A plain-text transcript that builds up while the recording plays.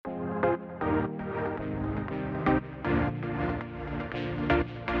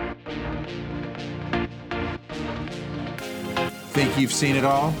Think you've seen it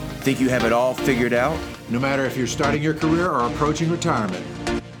all? Think you have it all figured out? No matter if you're starting your career or approaching retirement.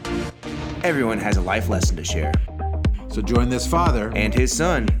 Everyone has a life lesson to share. So join this father And his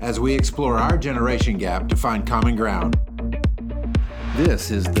son as we explore our generation gap to find common ground. This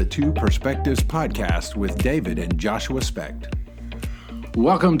is the Two Perspectives Podcast with David and Joshua Specht.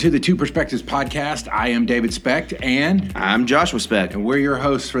 Welcome to the Two Perspectives Podcast. I am David Specht, and I'm Joshua Specht. we're your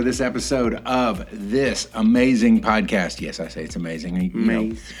hosts for this episode of this amazing podcast. Yes, I say it's amazing. You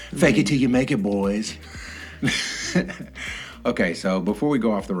know, fake it till you make it, boys. Okay, so before we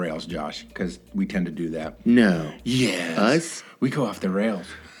go off the rails, Josh, because we tend to do that. No. Yes. Us? We go off the rails.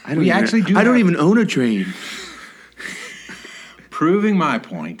 I don't even own a train. Proving my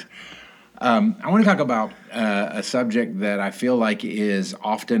point, I want to talk about a subject that I feel like is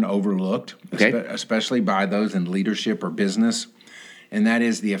often overlooked, especially by those in leadership or business, and that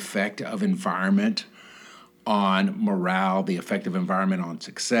is the effect of environment on morale, the effect of environment on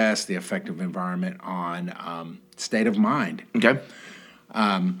success, the effect of environment on state of mind. Okay.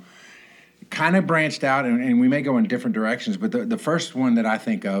 Kind of branched out, and we may go in different directions, but the first one that I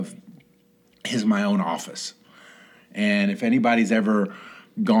think of is my own office. And if anybody's ever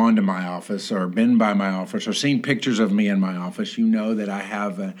gone to my office or been by my office or seen pictures of me in my office, you know that I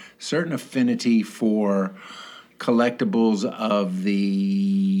have a certain affinity for collectibles of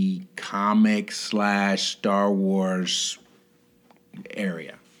the comic / Star Wars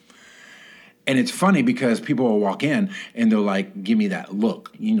area. And it's funny because people will walk in and they'll like, give me that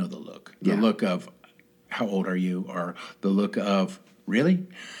look. You know the look. The look of, how old are you? Or the look of, really?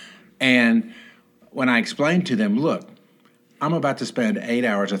 And when I explain to them, look, I'm about to spend 8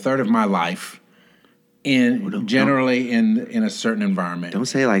 hours, a third of my life, in a certain environment. Don't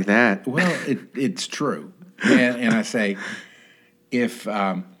say it like that. Well, it's true. And I say, if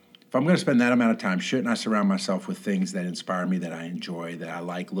I'm going to spend that amount of time, shouldn't I surround myself with things that inspire me, that I enjoy, that I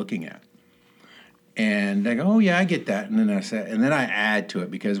like looking at? And they go, oh, yeah, I get that. And then I add to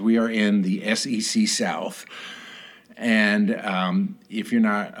it because we are in the SEC South. And if you're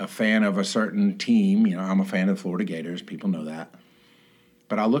not a fan of a certain team, you know, I'm a fan of the Florida Gators. People know that.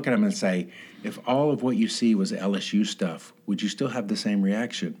 But I'll look at them and say, if all of what you see was LSU stuff, would you still have the same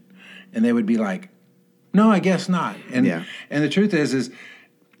reaction? And they would be like, no, I guess not. And the truth is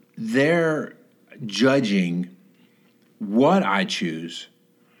they're judging what I choose,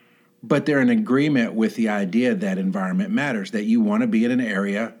 but they're in agreement with the idea that environment matters, that you want to be in an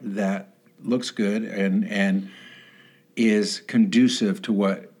area that looks good and is conducive to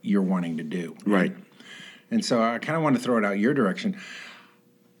what you're wanting to do. Right. And so I kind of want to throw it out your direction.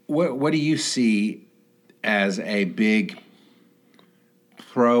 What do you see as a big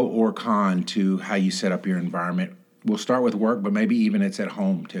pro or con to how you set up your environment? We'll start with work, but maybe even it's at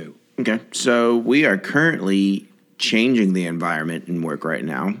home too. Okay. So we are currently changing the environment in work right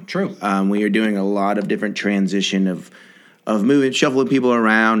now. True. We are doing a lot of different transition of moving, shuffling people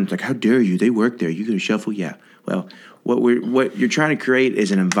around. It's like, how dare you? They work there. You going to shuffle? Yeah. Well, what you're trying to create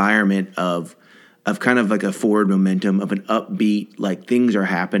is an environment of kind of like a forward momentum, of an upbeat, like things are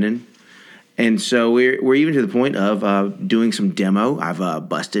happening. And so we're even to the point of doing some demo. I've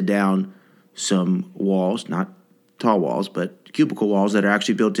busted down some walls, not tall walls, but cubicle walls that are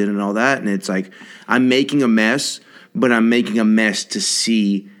actually built in and all that. And it's like I'm making a mess, but I'm making a mess to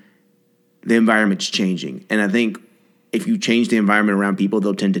see the environment's changing. And I think if you change the environment around people,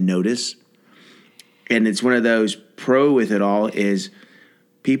 they'll tend to notice. And it's one of those pro with it all is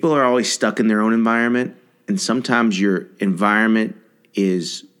people are always stuck in their own environment, and sometimes your environment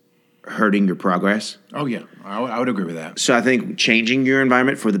is hurting your progress. Oh, yeah. I would agree with that. So I think changing your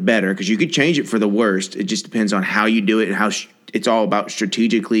environment for the better, because you could change it for the worst. It just depends on how you do it and how it's all about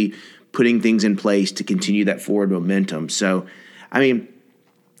strategically putting things in place to continue that forward momentum. So, I mean,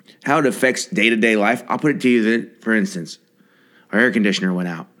 how it affects day-to-day life, I'll put it to you that, for instance, our air conditioner went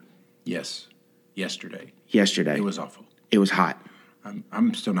out. Yes. Yesterday. It was awful. It was hot.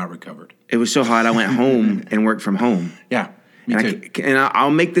 I'm still not recovered. It was so hot I went home and worked from home. Yeah, me too.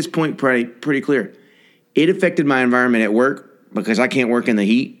 I'll make this point pretty clear. It affected my environment at work because I can't work in the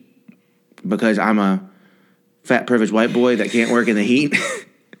heat because I'm a fat, privileged white boy that can't work in the heat.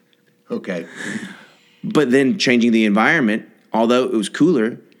 Okay. But then changing the environment, although it was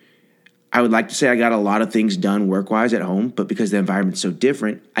cooler, I would like to say I got a lot of things done work-wise at home, but because the environment's so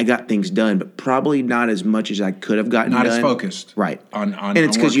different, I got things done, but probably not as much as I could have gotten done. Not as focused. Right. And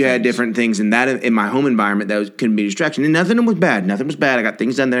it's because you had different things in my home environment that can be a distraction. And nothing was bad. I got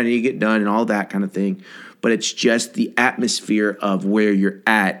things done that I need to get done and all that kind of thing. But it's just the atmosphere of where you're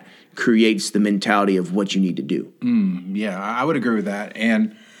at creates the mentality of what you need to do. Yeah, I would agree with that.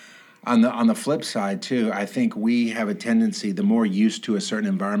 And On the flip side too, I think we have a tendency, the more used to a certain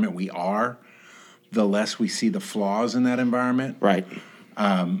environment we are, the less we see the flaws in that environment. Right.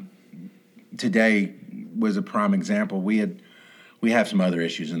 Today was a prime example. We have some other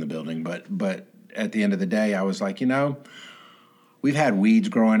issues in the building, but at the end of the day, I was like, we've had weeds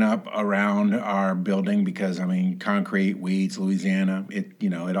growing up around our building because, concrete, weeds, Louisiana,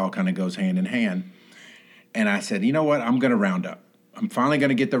 it all kind of goes hand in hand. And I said, you know what, I'm going to round up. I'm finally going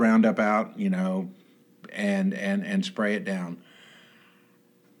to get the Roundup out, and spray it down.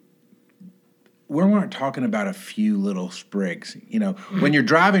 We weren't talking about a few little sprigs. When you're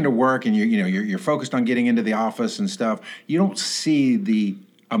driving to work and you're focused on getting into the office and stuff, you don't see the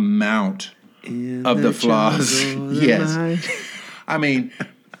amount of the flaws. Yes.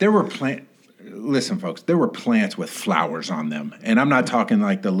 There were listen, folks, there were plants with flowers on them. And I'm not talking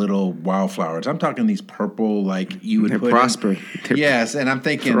like the little wildflowers. I'm talking these purple, like you would They're put prospering. Yes, and I'm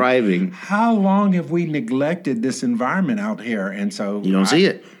thinking, thriving. How long have we neglected this environment out here? And so You don't see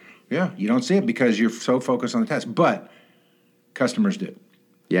it. Yeah, you don't see it because you're so focused on the test. But customers do.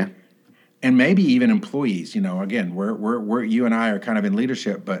 Yeah. And maybe even employees. Again, we're you and I are kind of in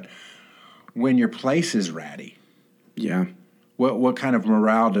leadership, but when your place is ratty, Yeah. what kind of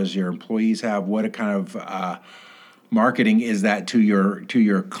morale does your employees have? What kind of marketing is that to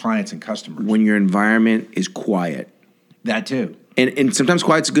your clients and customers? When your environment is quiet. That too. And sometimes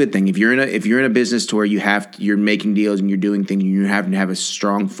quiet's a good thing. If you're in a business to where you're making deals and you're doing things and you're having to have a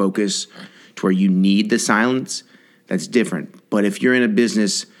strong focus to where you need the silence, that's different. But if you're in a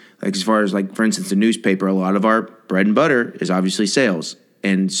business, like as far as like, for instance, a newspaper, a lot of our bread and butter is obviously sales.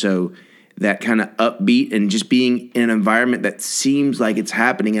 And so that kind of upbeat and just being in an environment that seems like it's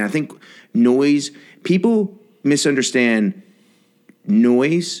happening. And I think people misunderstand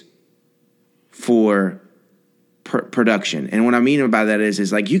noise for production. And what I mean by that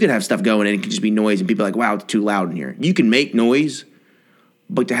is like you could have stuff going and it could just be noise and people are like, wow, it's too loud in here. You can make noise,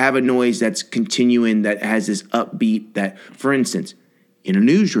 but to have a noise that's continuing, that has this upbeat, that, for instance, in a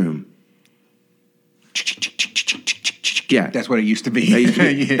newsroom. Yeah. That's what it used to be.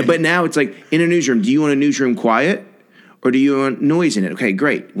 Yeah. But now it's like, in a newsroom, do you want a newsroom quiet or do you want noise in it? Okay,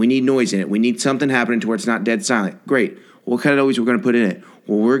 great. We need noise in it. We need something happening to where it's not dead silent. Great. What kind of noise we're going to put in it?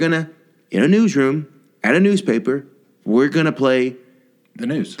 Well, we're going to, in a newsroom, at a newspaper, we're going to play the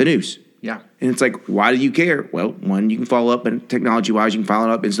news. Yeah. And it's like, why do you care? Well, one, you can follow up, and technology-wise, you can follow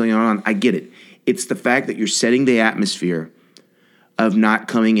it up instantly on. I get it. It's the fact that you're setting the atmosphere of not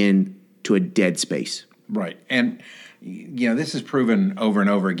coming in to a dead space. Right. And, this is proven over and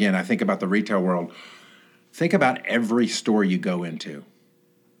over again. I think about the retail world. Think about every store you go into.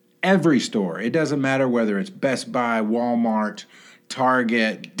 Every store. It doesn't matter whether it's Best Buy, Walmart,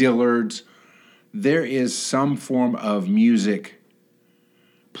 Target, Dillard's. There is some form of music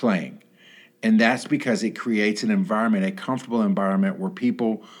playing. And that's because it creates an environment, a comfortable environment where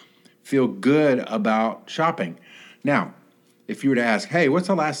people feel good about shopping. Now, if you were to ask, hey, what's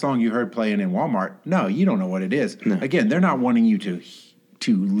the last song you heard playing in Walmart? No, you don't know what it is. No. Again, they're not wanting you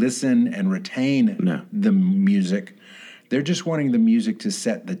to listen and retain the music. They're just wanting the music to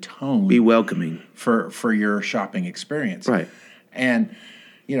set the tone. Be welcoming. For your shopping experience. Right. And,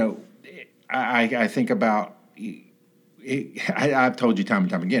 I think about, I've told you time and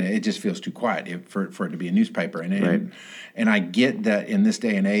time again, it just feels too quiet for it to be a newspaper. And I get that in this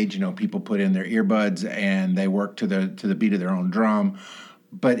day and age, people put in their earbuds and they work to the beat of their own drum.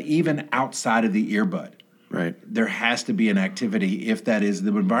 But even outside of the earbud, right, there has to be an activity if that is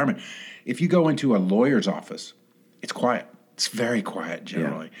the environment. If you go into a lawyer's office, it's quiet. It's very quiet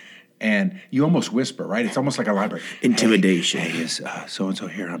generally. Yeah. And you almost whisper, right? It's almost like a library. Intimidation. Hey, is so-and-so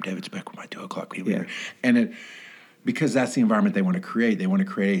here? I'm David Specht with my 2 o'clock people. Yeah. And because that's the environment they want to create. They want to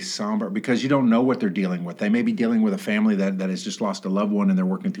create a somber, because you don't know what they're dealing with. They may be dealing with a family that has just lost a loved one and they're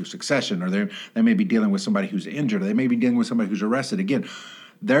working through succession, or they may be dealing with somebody who's injured, or they may be dealing with somebody who's arrested. Again,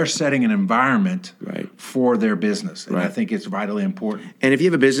 they're setting an environment for their business. And I think it's vitally important. And if you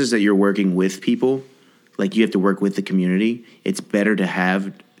have a business that you're working with people, like you have to work with the community, it's better to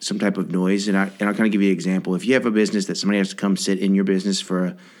have some type of noise. And I'll kind of give you an example. If you have a business that somebody has to come sit in your business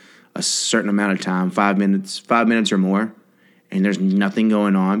for a certain amount of time, 5 minutes or more, and there's nothing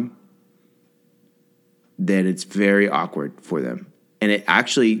going on, then it's very awkward for them. And it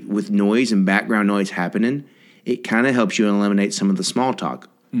actually, with noise and background noise happening, it kind of helps you eliminate some of the small talk.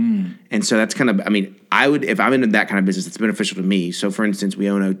 And so that's kind of, if I'm in that kind of business, it's beneficial to me. So for instance, we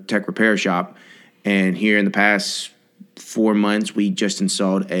own a tech repair shop, and here in the past 4 months, we just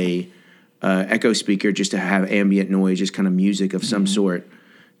installed a echo speaker just to have ambient noise, just kind of music of some sort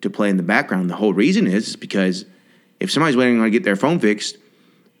to play in the background. The whole reason is because if somebody's waiting to get their phone fixed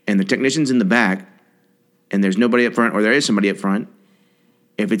and the technician's in the back and there's nobody up front or there is somebody up front,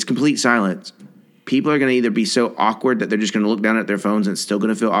 if it's complete silence, people are going to either be so awkward that they're just going to look down at their phones and it's still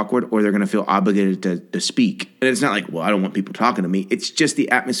going to feel awkward, or they're going to feel obligated to speak. And it's not like, well, I don't want people talking to me. It's just the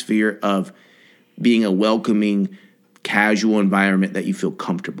atmosphere of being a welcoming, casual environment that you feel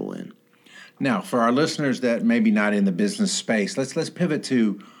comfortable in. Now, for our listeners that maybe not in the business space, let's pivot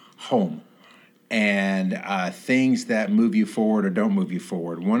to home and things that move you forward or don't move you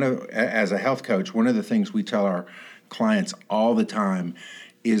forward. As a health coach, one of the things we tell our clients all the time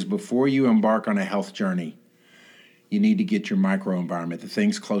is before you embark on a health journey, you need to get your microenvironment, the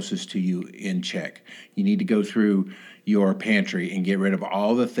things closest to you, in check. You need to go through your pantry and get rid of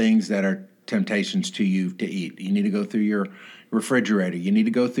all the things that are temptations to you to eat. You need to go through your refrigerator. You need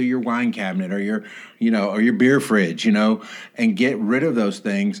to go through your wine cabinet or your beer fridge, and get rid of those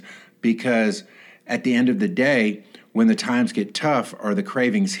things, because at the end of the day, when the times get tough or the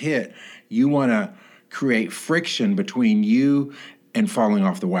cravings hit, you want to create friction between you and falling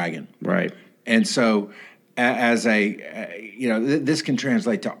off the wagon. Right. And so this can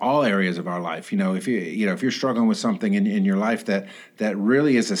translate to all areas of our life. If you're struggling with something in your life that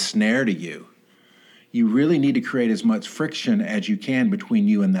really is a snare to you, you really need to create as much friction as you can between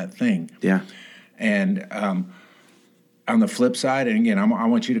you and that thing. Yeah. And on the flip side, and again, I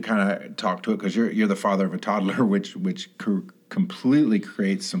want you to kind of talk to it, because you're the father of a toddler, which completely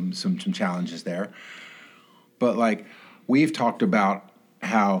creates some challenges there. But like we've talked about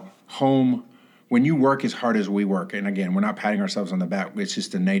how home, when you work as hard as we work, and again, we're not patting ourselves on the back, it's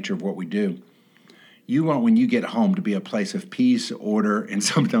just the nature of what we do. You want, when you get home, to be a place of peace, order, and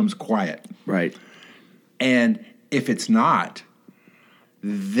sometimes quiet. Right. And if it's not,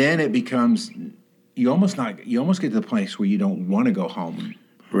 then it becomes, you almost get to the place where you don't want to go home.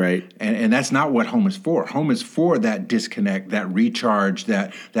 Right. And that's not what home is for. Home is for that disconnect, that recharge,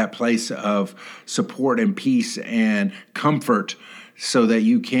 that place of support and peace and comfort, so that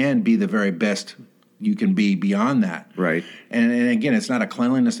you can be the very best you can be beyond that. Right. And again, it's not a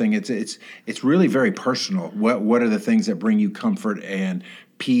cleanliness thing. It's really very personal. What are the things that bring you comfort and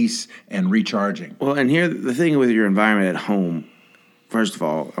peace and recharging? Well, and here, the thing with your environment at home, first of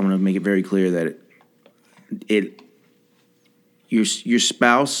all, I'm going to make it very clear that your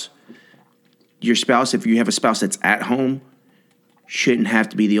spouse, if you have a spouse that's at home, shouldn't have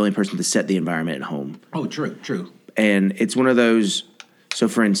to be the only person to set the environment at home. Oh, true. And it's one of those, so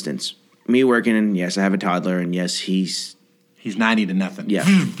for instance, me working, and yes, I have a toddler, and yes, he's 90 to nothing. Yeah,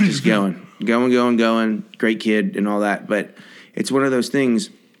 just going, great kid and all that. But it's one of those things,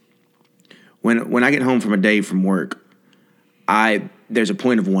 when I get home from a day from work, there's a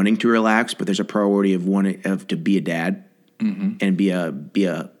point of wanting to relax, but there's a priority of to be a dad, mm-hmm. and be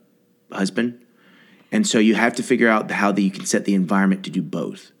a husband. And so you have to figure out how that you can set the environment to do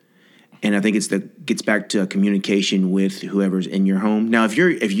both. And I think gets back to communication with whoever's in your home. Now, if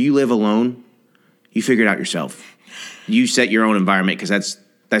you live alone, you figure it out yourself. You set your own environment, because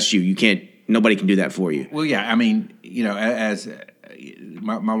that's you. You can't. Nobody can do that for you. Well, yeah. I mean, as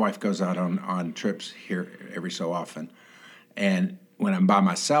my wife goes out on trips here every so often, and when I'm by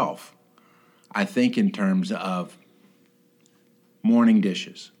myself, I think in terms of morning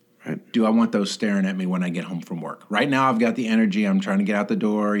dishes. Right. Do I want those staring at me when I get home from work? Right now, I've got the energy. I'm trying to get out the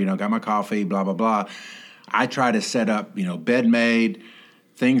door, got my coffee, blah, blah, blah. I try to set up, bed made.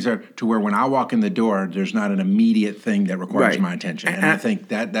 Things are to where when I walk in the door, there's not an immediate thing that requires my attention. And I think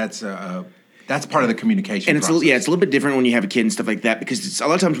that's part of the communication process. It's a little bit different when you have a kid and stuff like that, because a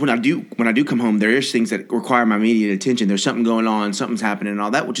lot of times when I do come home, there is things that require my immediate attention. There's something going on, something's happening and all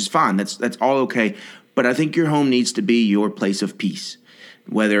that, which is fine. That's all okay. But I think your home needs to be your place of peace.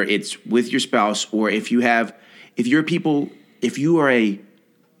 Whether it's with your spouse, or if you are a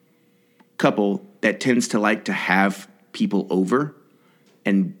couple that tends to like to have people over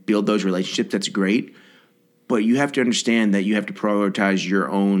and build those relationships, that's great. But you have to understand that you have to prioritize your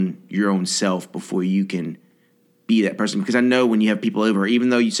own self before you can be that person. Because I know when you have people over, even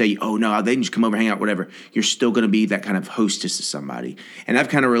though you say, oh no, they can just come over, hang out, whatever, you're still going to be that kind of hostess to somebody. And I've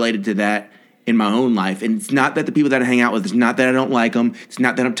kind of related to that in my own life. And it's not that the people that I hang out with, it's not that I don't like them, it's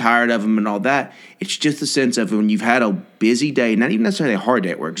not that I'm tired of them and all that. It's just the sense of when you've had a busy day, not even necessarily a hard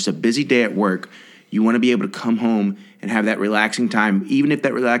day at work, just a busy day at work, you want to be able to come home and have that relaxing time. Even if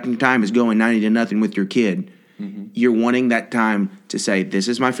that relaxing time is going 90 to nothing with your kid, mm-hmm. You're wanting that time to say, this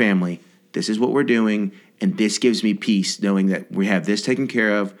is my family, this is what we're doing, and this gives me peace knowing that we have this taken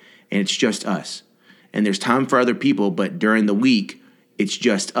care of, and it's just us. And there's time for other people, but during the week, it's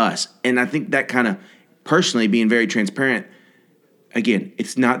just us. And I think that kind of, personally, being very transparent, again,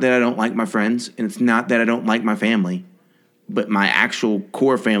 it's not that I don't like my friends, and it's not that I don't like my family, but my actual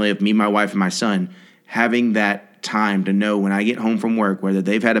core family of me, my wife, and my son, having that time to know when I get home from work, whether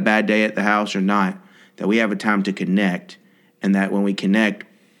they've had a bad day at the house or not, that we have a time to connect, and that when we connect,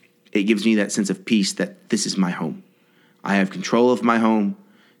 it gives me that sense of peace that this is my home. I have control of my home.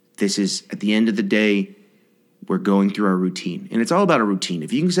 This is, at the end of the day, we're going through our routine. And it's all about a routine.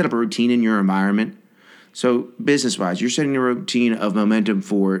 If you can set up a routine in your environment, so business-wise, you're setting a routine of momentum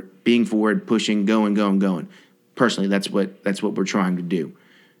for being forward, pushing, going. Personally, that's what we're trying to do.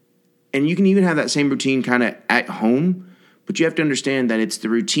 And you can even have that same routine kind of at home, but you have to understand that it's the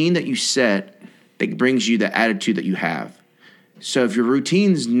routine that you set that brings you the attitude that you have. So if your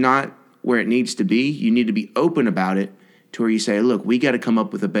routine's not where it needs to be, you need to be open about it to where you say, look, we got to come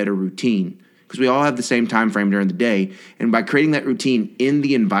up with a better routine, because we all have the same time frame during the day. And by creating that routine in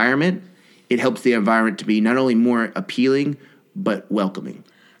the environment, it helps the environment to be not only more appealing, but welcoming.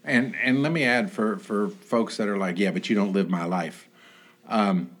 And let me add for folks that are like, yeah, but you don't live my life.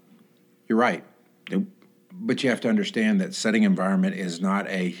 You're right. Nope. But you have to understand that setting environment is not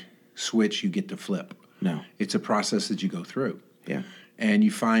a switch you get to flip. No. It's a process that you go through. Yeah. And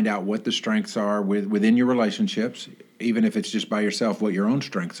you find out what the strengths are within your relationships, even if it's just by yourself, what your own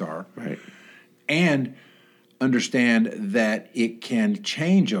strengths are. Right. And understand that it can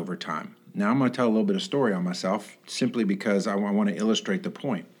change over time. Now, I'm going to tell a little bit of story on myself simply because I want to illustrate the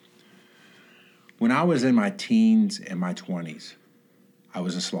point. When I was in my teens and my 20s, I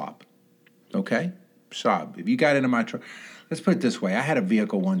was a slob. Okay? Slob. If you got into my truck, let's put it this way. I had a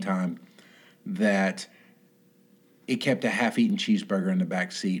vehicle one time that it kept a half-eaten cheeseburger in the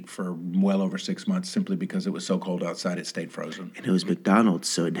back seat for well over 6 months simply because it was so cold outside it stayed frozen. And it was McDonald's,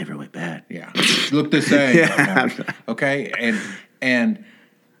 so it never went bad. Yeah. Looked the same. Yeah. Okay? And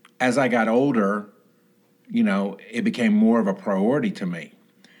as I got older, it became more of a priority to me.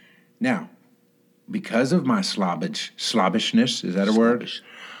 Now, because of my slobbishness, is that a word?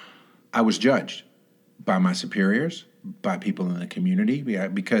 I was judged by my superiors, by people in the community,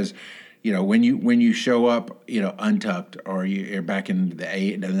 because when you show up, untucked, or you're back in the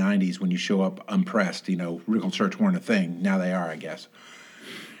 90s when you show up unpressed, regal shirts weren't a thing. Now they are, I guess.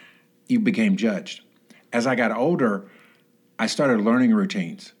 You became judged. As I got older, I started learning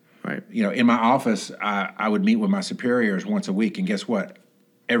routines. Right. In my office, I would meet with my superiors once a week, and guess what?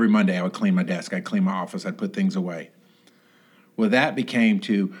 Every Monday I would clean my desk, I'd clean my office, I'd put things away. Well, that became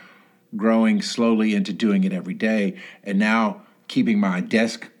to growing slowly into doing it every day, and now keeping my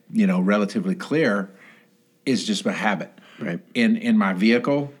desk, relatively clear is just a habit. Right. In my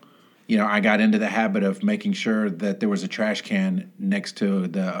vehicle, I got into the habit of making sure that there was a trash can next to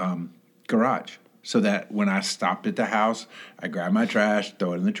the garage, so that when I stopped at the house, I grabbed my trash,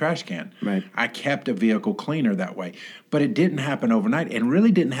 throw it in the trash can. Right. I kept a vehicle cleaner that way. But it didn't happen overnight, and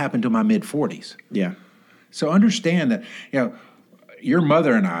really didn't happen until my mid-40s. Yeah. So understand that, your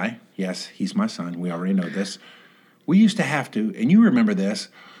mother and I, yes, he's my son, we already know this, we used to have to, and you remember this,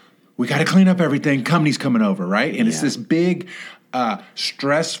 we got to clean up everything, company's coming over, right? And it's this big,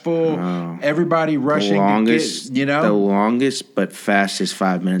 stressful, everybody rushing the longest but fastest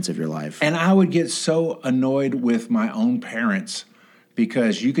 5 minutes of your life. And I would get so annoyed with my own parents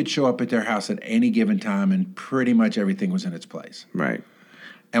because you could show up at their house at any given time and pretty much everything was in its place. Right.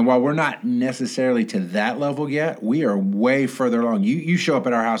 And while we're not necessarily to that level yet, we are way further along. You show up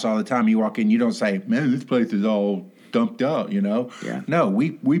at our house all the time. You walk in, you don't say, man, this place is all dumped out, Yeah. No,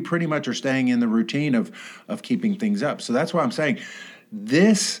 we pretty much are staying in the routine of keeping things up. So that's why I'm saying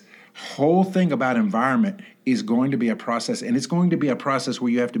this whole thing about environment is going to be a process, and it's going to be a process where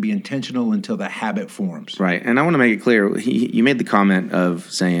you have to be intentional until the habit forms. Right. And I want to make it clear, you made the comment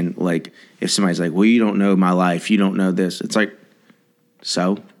of saying, like, if somebody's like, well, you don't know my life, you don't know this. It's like,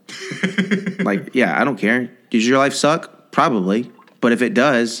 so? Like, yeah, I don't care. Does your life suck? Probably. But if it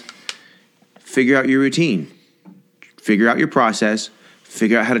does, figure out your routine. Figure out your process.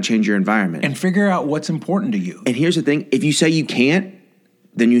 Figure out how to change your environment. And figure out what's important to you. And here's the thing. If you say you can't,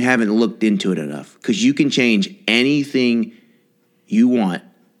 then you haven't looked into it enough. Because you can change anything you want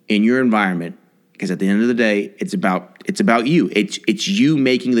in your environment. Because at the end of the day, it's about you. It's you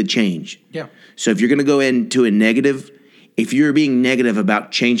making the change. Yeah. So if you're going to go into a negative, if you're being negative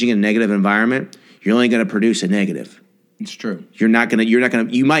about changing a negative environment, you're only going to produce a negative. It's true. You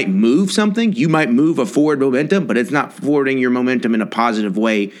might move something, you might move a forward momentum, but it's not forwarding your momentum in a positive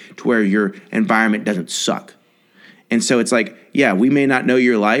way to where your environment doesn't suck. And so it's like, yeah, we may not know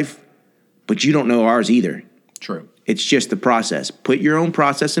your life, but you don't know ours either. True. It's just the process. Put your own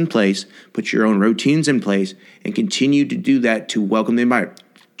process in place, put your own routines in place, and continue to do that to welcome the environment.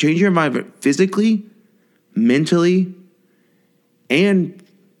 Change your environment physically, mentally, and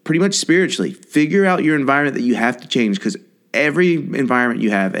pretty much spiritually. Figure out your environment that you have to change, because every environment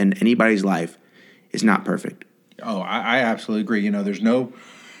you have in anybody's life is not perfect. Oh, I absolutely agree. There's no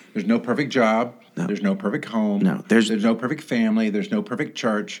perfect job. No. There's no perfect home. No, there's no perfect family. There's no perfect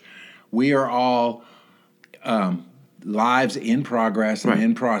church. We are all lives in progress and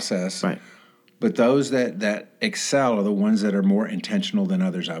in process. Right. But those that excel are the ones that are more intentional than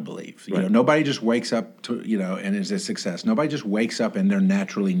others, I believe. Right. Nobody just wakes up to, and is a success. Nobody just wakes up and they're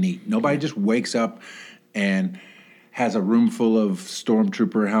naturally neat. Nobody just wakes up and has a room full of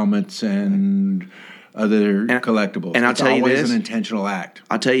stormtrooper helmets and other collectibles. And I'll tell you this. It's always an intentional act.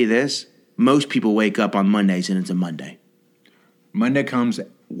 I'll tell you this. Most people wake up on Mondays and it's a Monday. Monday comes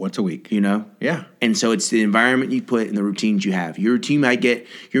once a week. Yeah. And so it's the environment you put and the routines you have. Your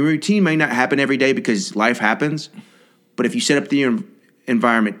routine may not happen every day because life happens. But if you set up the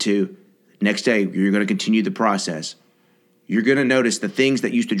environment to next day, you're going to continue the process. You're going to notice the things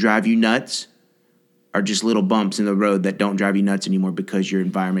that used to drive you nuts are just little bumps in the road that don't drive you nuts anymore because your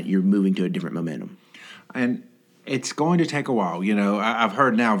environment, you're moving to a different momentum. And it's going to take a while. I've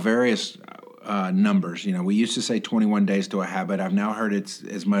heard now various numbers. We used to say 21 days to a habit. I've now heard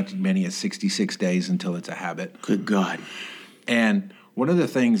it's many as 66 days until it's a habit. Good God. And one of the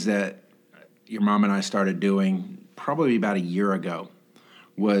things that your mom and I started doing probably about a year ago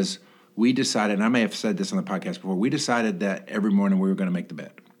was we decided, and I may have said this on the podcast before, we decided that every morning we were going to make the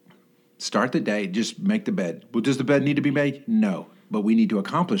bed. Start the day, just make the bed. Well, does the bed need to be made? No. But we need to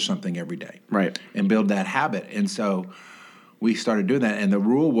accomplish something every day. Right. And build that habit. And so we started doing that. And the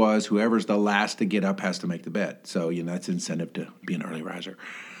rule was whoever's the last to get up has to make the bed. So, that's incentive to be an early riser.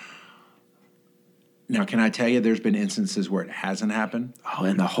 Now, can I tell you there's been instances where it hasn't happened? Oh,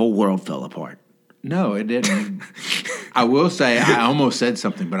 and the whole world fell apart. No, it didn't. I will say I almost said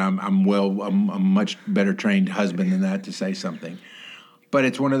something, but I'm a much better trained husband than that to say something. But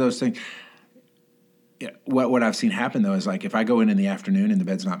it's one of those things. What I've seen happen, though, is like if I go in the afternoon and the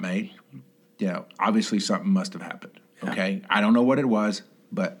bed's not made, obviously something must have happened, okay? Yeah. I don't know what it was,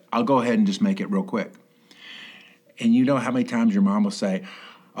 but I'll go ahead and just make it real quick. And you know how many times your mom will say,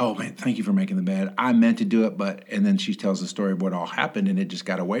 oh, man, thank you for making the bed. I meant to do it, and then she tells the story of what all happened, and it just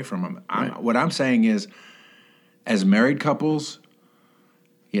got away from them. Right. What I'm saying is, as married couples,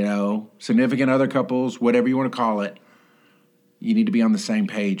 significant other couples, whatever you want to call it, you need to be on the same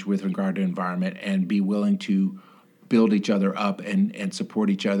page with regard to environment and be willing to build each other up and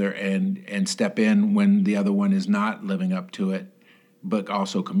support each other and step in when the other one is not living up to it, but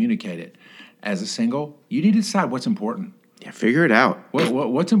also communicate it. As a single, you need to decide what's important. Yeah, figure it out.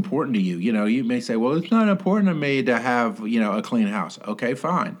 What's important to you? You may say, well, it's not important to me to have, a clean house. Okay,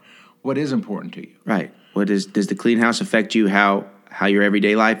 fine. What is important to you? Right. Does the clean house affect you how your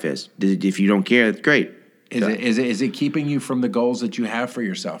everyday life is? If you don't care, it's great. Is it keeping you from the goals that you have for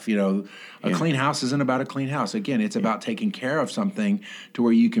yourself? Clean house isn't about a clean house. Again, it's about taking care of something to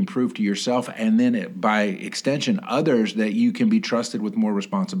where you can prove to yourself and then by extension others that you can be trusted with more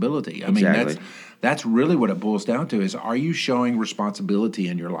responsibility. I mean, that's really what it boils down to is, are you showing responsibility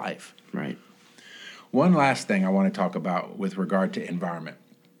in your life? Right. One last thing I want to talk about with regard to environment.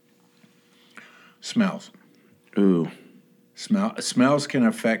 Smells. Ooh. Smells can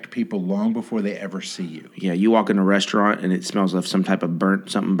affect people long before they ever see you. Yeah, you walk in a restaurant and it smells of some type of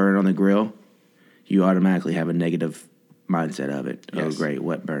something burnt on the grill, you automatically have a negative mindset of it. Yes. Oh, great,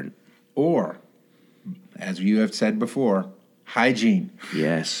 what burnt? Or, as you have said before, hygiene.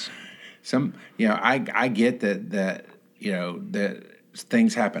 Yes. I get that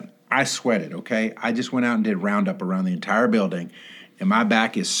things happen. I sweated, okay? I just went out and did Roundup around the entire building, and my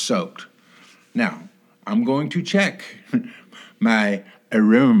back is soaked. Now, I'm going to check my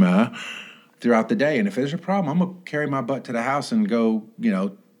aroma throughout the day. And if there's a problem, I'm going to carry my butt to the house and go,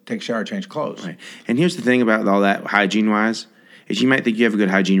 take a shower, change clothes. Right. And here's the thing about all that hygiene-wise is you might think you have a good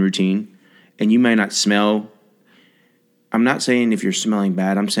hygiene routine, and you may not smell. I'm not saying if you're smelling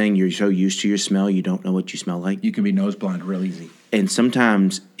bad. I'm saying you're so used to your smell, you don't know what you smell like. You can be nose blind real easy. And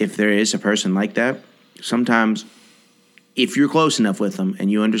sometimes if there is a person like that, sometimes if you're close enough with them and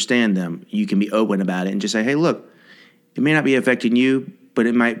you understand them, you can be open about it and just say, hey, look, it may not be affecting you, but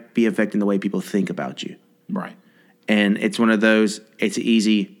it might be affecting the way people think about you. Right. And it's one of those, it's an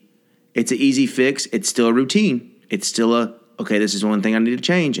easy fix. It's still a routine. It's still okay, this is one thing I need to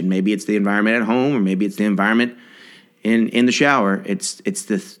change. And maybe it's the environment at home, or maybe it's the environment in the shower. It's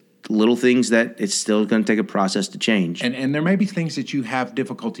the little things that it's still going to take a process to change. And there may be things that you have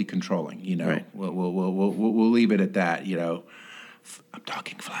difficulty controlling, Right. We'll leave it at that, I'm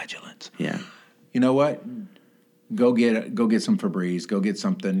talking flagellants. Yeah. You know what? Go get some Febreze. Go get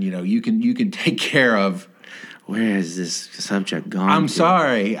something. You can take care of. Where is this subject gone? I'm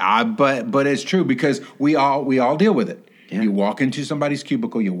sorry, but it's true because we all deal with it. Yeah. You walk into somebody's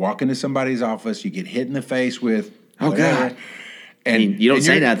cubicle, you walk into somebody's office, you get hit in the face with whatever, God. and you don't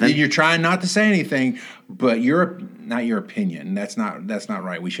say nothing. You're trying not to say anything, but not your opinion. That's not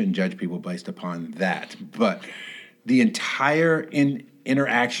right. We shouldn't judge people based upon that. But the entire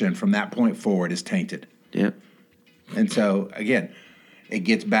interaction from that point forward is tainted. Yep. And so again, it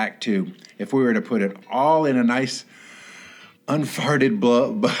gets back to, if we were to put it all in a nice unfarted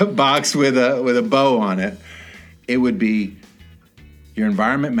box with a bow on it, it would be, your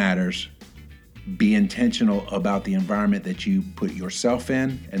environment matters. Be intentional about the environment that you put yourself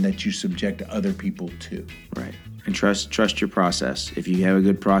in and that you subject other people to. Right. And trust your process. If you have a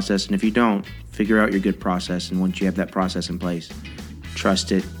good process, and if you don't, figure out your good process. And once you have that process in place,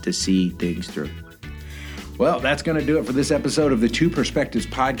 trust it to see things through. Well, that's going to do it for this episode of the Two Perspectives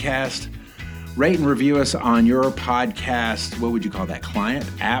Podcast. Rate and review us on your podcast, what would you call that, client,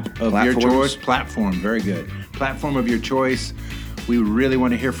 app of your choice? Platform, very good. Platform of your choice. We really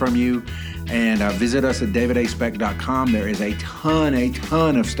want to hear from you. And visit us at permeating.com. There is a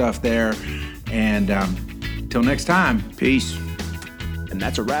ton of stuff there. And until next time, Peace. And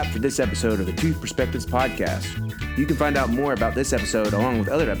that's a wrap for this episode of the Two Perspectives Podcast. You can find out more about this episode along with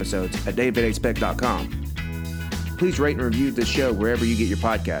other episodes at permeating.com. Please rate and review this show wherever you get your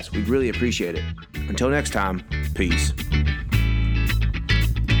podcasts. We'd really appreciate it. Until next time, peace.